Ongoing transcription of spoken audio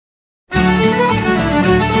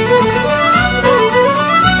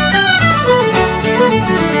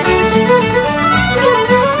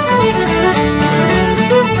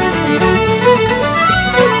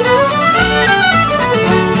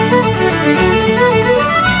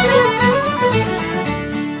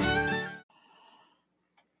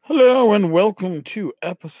And welcome to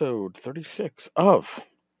episode 36 of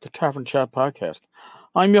the Tavern Chat Podcast.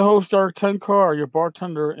 I'm your host, Eric Tenkar, your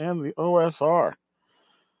bartender and the OSR,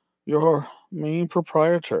 your main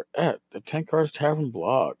proprietor at the Tenkar's Tavern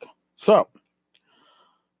blog. So,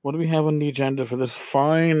 what do we have on the agenda for this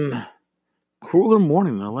fine, cooler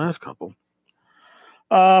morning than the last couple?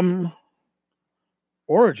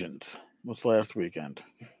 Origins was last weekend.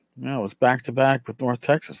 Yeah, it was back-to-back with North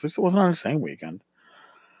Texas. At least it wasn't on the same weekend.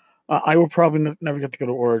 I will probably never get to go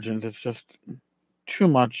to Origins. It's just too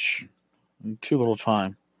much and too little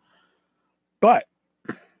time. But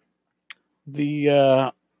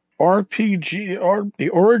the the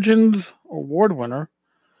Origins Award winner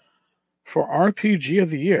for RPG of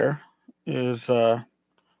the Year is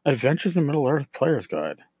Adventures in Middle-earth Player's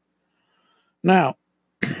Guide. Now,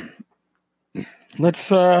 let's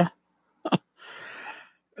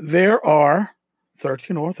there are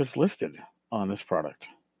 13 authors listed on this product.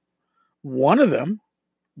 One of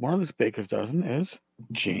this baker's dozen, is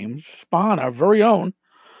James Spahn, our very own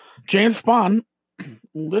James Spahn,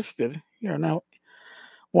 listed here. Now,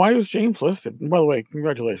 why is James listed? And by the way,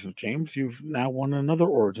 congratulations, James. You've now won another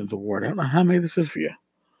Origins Award. I don't know how many this is for you.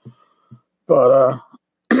 But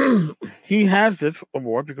he has this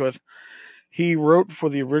award because he wrote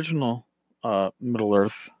for the original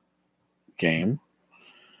Middle-earth game,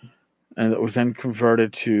 and it was then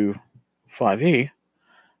converted to 5e.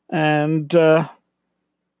 And yeah,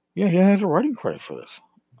 he has a writing credit for this.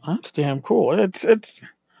 That's damn cool. It's a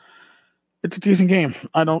decent game.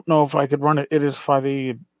 I don't know if I could run it. It is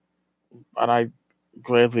 5e, and I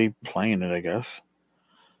gladly playing it, I guess.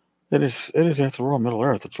 It is after all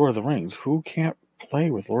Middle-earth. It's Lord of the Rings. Who can't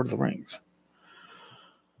play with Lord of the Rings?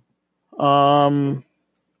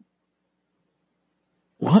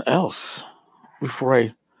 What else before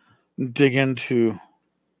I dig into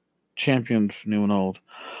Champions New and Old?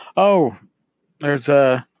 Oh, there's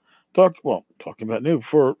talking about new,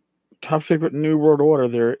 for Top Secret New World Order,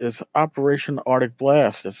 there is Operation Arctic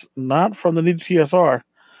Blast. It's not from the new TSR.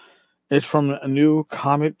 It's from New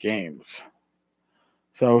Comet Games.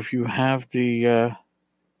 So if you have the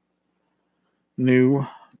new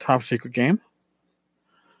Top Secret game,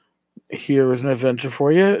 here is an adventure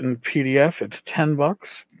for you in PDF. It's $10.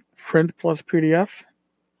 Print plus PDF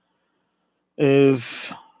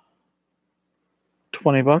is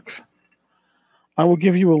 $20. I will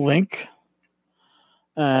give you a link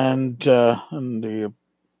and the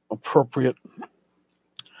appropriate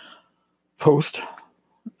post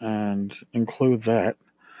and include that.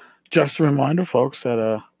 Just a reminder, folks,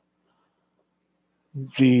 that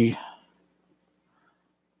the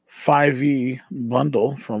 5e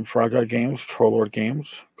bundle from Frog Eye Games, Trollord Games,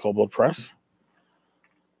 Cold Blood Press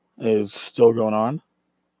is still going on.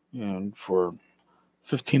 And for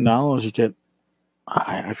 $15, you get,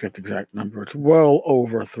 I forget the exact number. It's well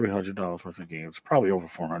over $300 worth of games. Probably over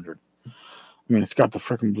 $400. I mean, it's got the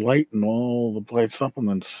freaking Blight and all the Blight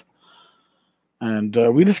supplements. And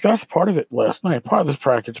we discussed part of it last night, part of this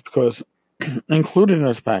package, because included in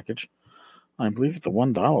this package, I believe at the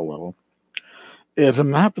 $1 level, is a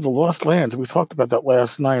map of the Lost Lands. We talked about that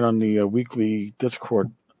last night on the weekly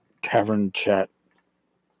Discord Tavern Chat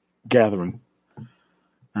gathering.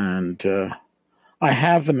 And I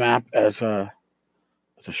have the map as a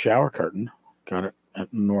shower curtain. Got it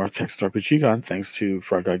at North Texas RPG Con, thanks to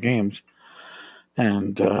Frog Eye Games.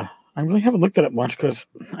 And I really haven't looked at it much because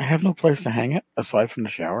I have no place to hang it aside from the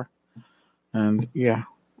shower. And yeah,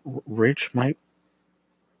 Rach might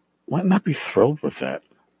not be thrilled with that.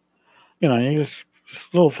 You know, just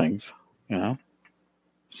little things,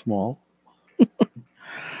 small.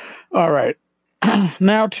 All right.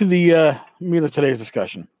 Now to the meat of today's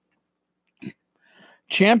discussion.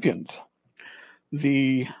 Champions.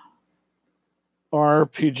 The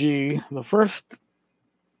RPG,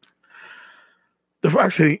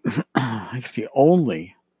 it's the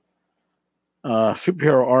only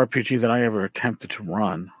superhero RPG that I ever attempted to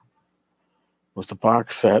run was the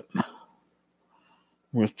box set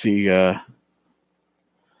with the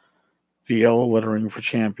yellow lettering for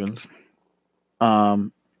Champions.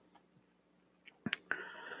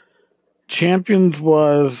 Champions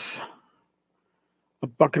was a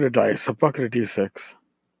bucket of dice, a bucket of D6.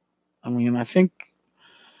 I mean, I think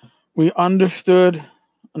we understood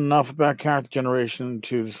enough about character generation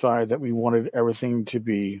to decide that we wanted everything to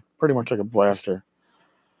be pretty much like a blaster,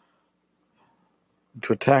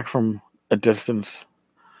 to attack from a distance.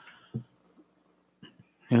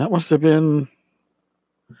 And that must have been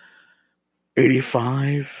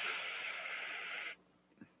 85,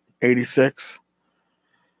 86,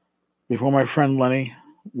 before my friend Lenny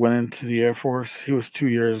went into the Air Force. He was 2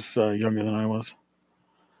 years younger than I was.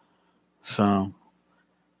 So,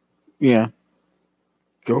 yeah,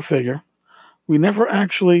 go figure. We never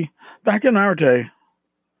actually, back in our day,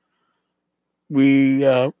 we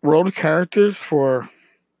wrote characters for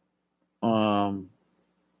um,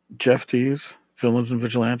 Jeff D's Villains and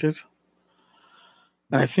Vigilantes.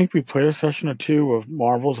 And I think we played a session or two of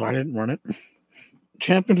Marvels. I didn't run it.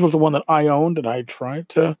 Champions was the one that I owned, and I tried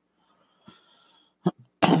to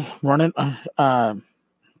run it. I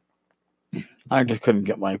just couldn't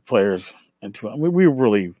get my players into it. We were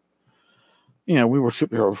really, we were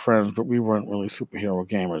superhero friends, but we weren't really superhero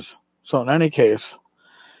gamers. So in any case,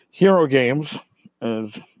 Hero Games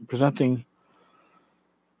is presenting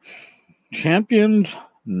Champions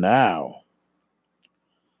Now.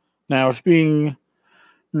 Now it's being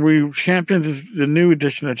Champions is the new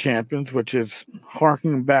edition of Champions, which is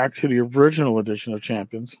harking back to the original edition of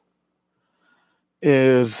Champions.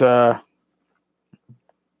 Is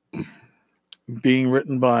being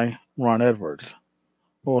written by Ron Edwards,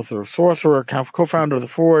 author of Sorcerer, co-founder of The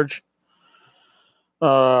Forge.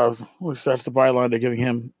 At least that's the byline they're giving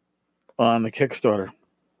him on the Kickstarter.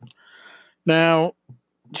 Now,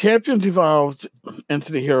 Champions evolved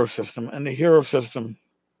into the hero system, and the hero system,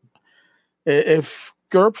 if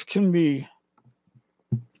GURPS can be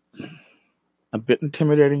a bit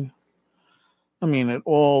intimidating, I mean, it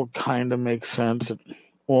all kind of makes sense. It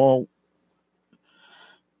all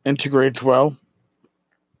integrates well,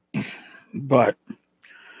 but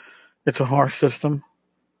it's a harsh system.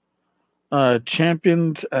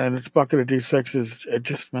 Champions and its bucket of D6s, it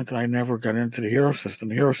just meant that I never got into the hero system.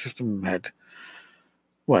 The hero system had,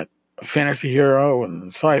 a fantasy hero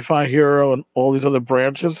and sci-fi hero and all these other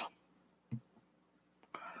branches.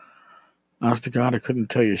 Honest to God, I couldn't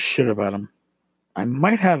tell you shit about them. I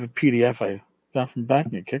might have a PDF I got from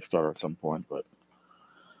backing a Kickstarter at some point, but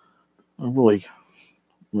I really,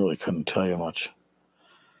 really couldn't tell you much.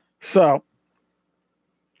 So,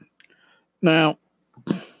 now,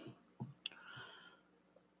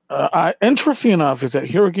 interesting enough is that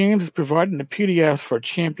Hero Games is providing the PDFs for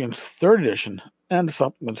Champions 3rd Edition and the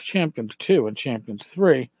supplements Champions 2 and Champions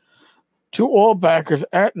 3 to all backers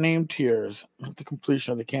at named tiers at the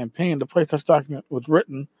completion of the campaign. The playtest document was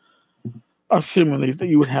written assuming that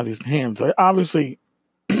you would have these hands. Obviously,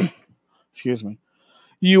 excuse me,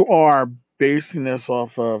 you are basing this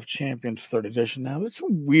off of Champions 3rd Edition. Now, there's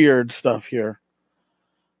some weird stuff here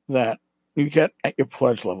that you get at your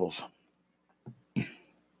pledge levels.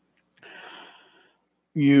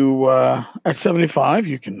 You, at 75,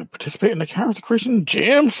 you can participate in the character creation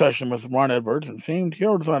jam session with Ron Edwards and famed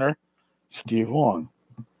hero designer Steve Long.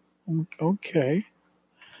 Okay.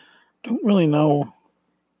 Don't really know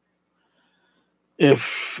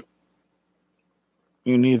if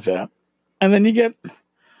you need that. And then you get,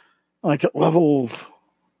 at level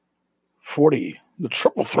 40, the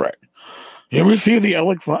triple threat. You receive the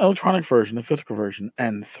electronic version, the physical version,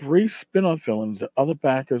 and 3 spin-off villains that other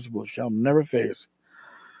backers shall never face.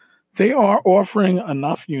 They are offering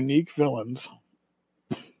enough unique villains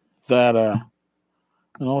that,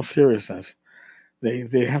 in all seriousness,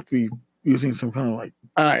 they have to be using some kind of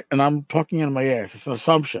all right, and I'm talking in my ass. It's an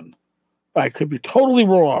assumption. I could be totally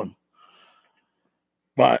wrong,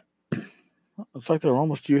 but it's like they're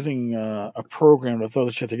almost using a program to throw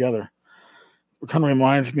this shit together. It kind of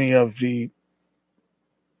reminds me of the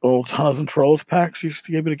old Tunnels and Trolls packs you used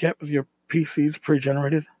to be able to get with your PCs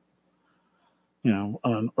pre-generated. On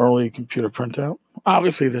an early computer printout.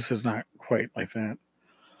 Obviously, this is not quite like that.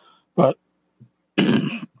 But,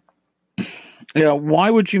 why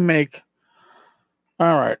would you make...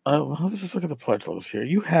 All right, let's just look at the pledge levels here.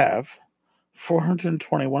 You have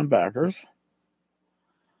 421 backers.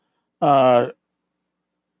 Now,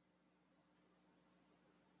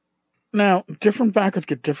 different backers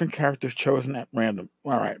get different characters chosen at random.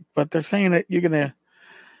 All right, but they're saying that you're going to...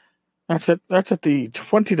 That's at the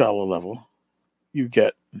 $20 level. You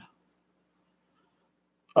get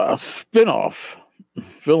a spin-off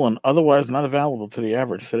villain otherwise not available to the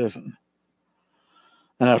average citizen.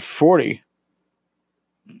 And at 40,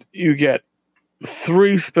 you get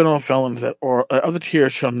 3 spin-off villains that other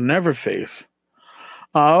tiers shall never face.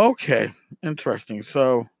 Okay, interesting.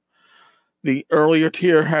 So the earlier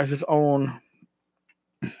tier has its own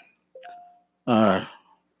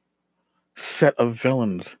set of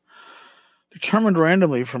villains determined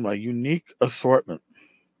randomly from a unique assortment.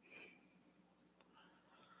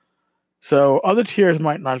 So other tiers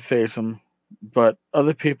might not face them, but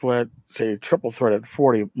other people at, say, triple threat at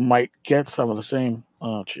 40 might get some of the same.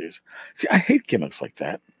 Oh, jeez. See, I hate gimmicks like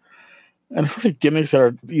that. And really gimmicks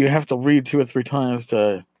that you have to read 2 or 3 times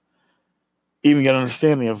to even get an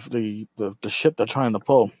understanding of the shit they're trying to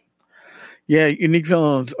pull. Yeah, unique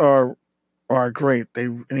villains are are great.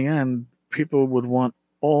 In the end, people would want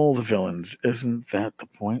all the villains. Isn't that the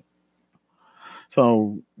point?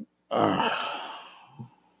 So, uh,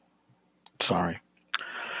 sorry.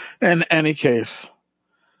 In any case,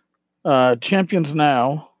 Champions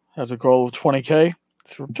Now has a goal of 20K.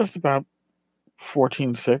 So we're just about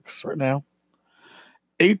 14.6 right now.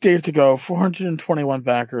 8 days to go, 421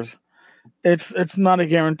 backers. It's not a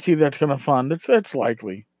guarantee that's going to fund. It's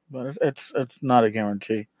likely, but it's not a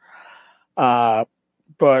guarantee. But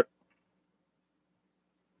for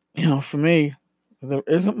me, there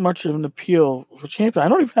isn't much of an appeal for Champions. I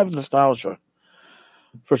don't even have nostalgia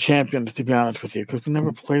for Champions, to be honest with you, because we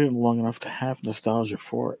never played it long enough to have nostalgia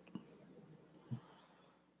for it.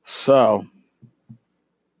 So,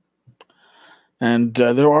 and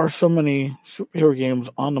there are so many superhero games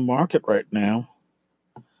on the market right now.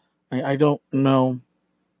 I don't know.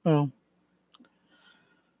 Well,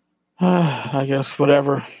 I guess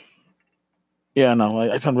whatever. Yeah, no,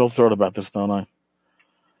 I'm real thrilled about this, don't I?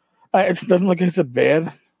 It doesn't look like it's a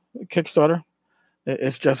bad Kickstarter.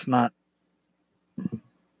 It's just not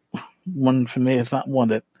one for me. It's not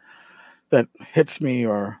one that hits me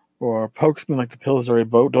or pokes me like the Pillsbury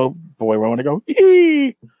boat boy where I want to go.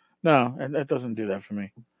 Ee! No, and that doesn't do that for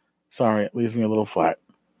me. Sorry, it leaves me a little flat.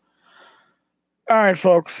 All right,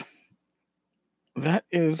 folks. That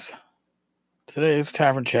is today's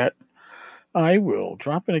Tavern Chat. I will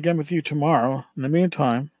drop in again with you tomorrow. In the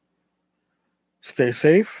meantime, stay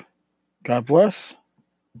safe. God bless.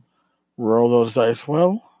 Roll those dice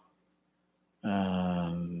well.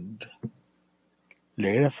 And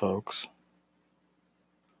later, folks.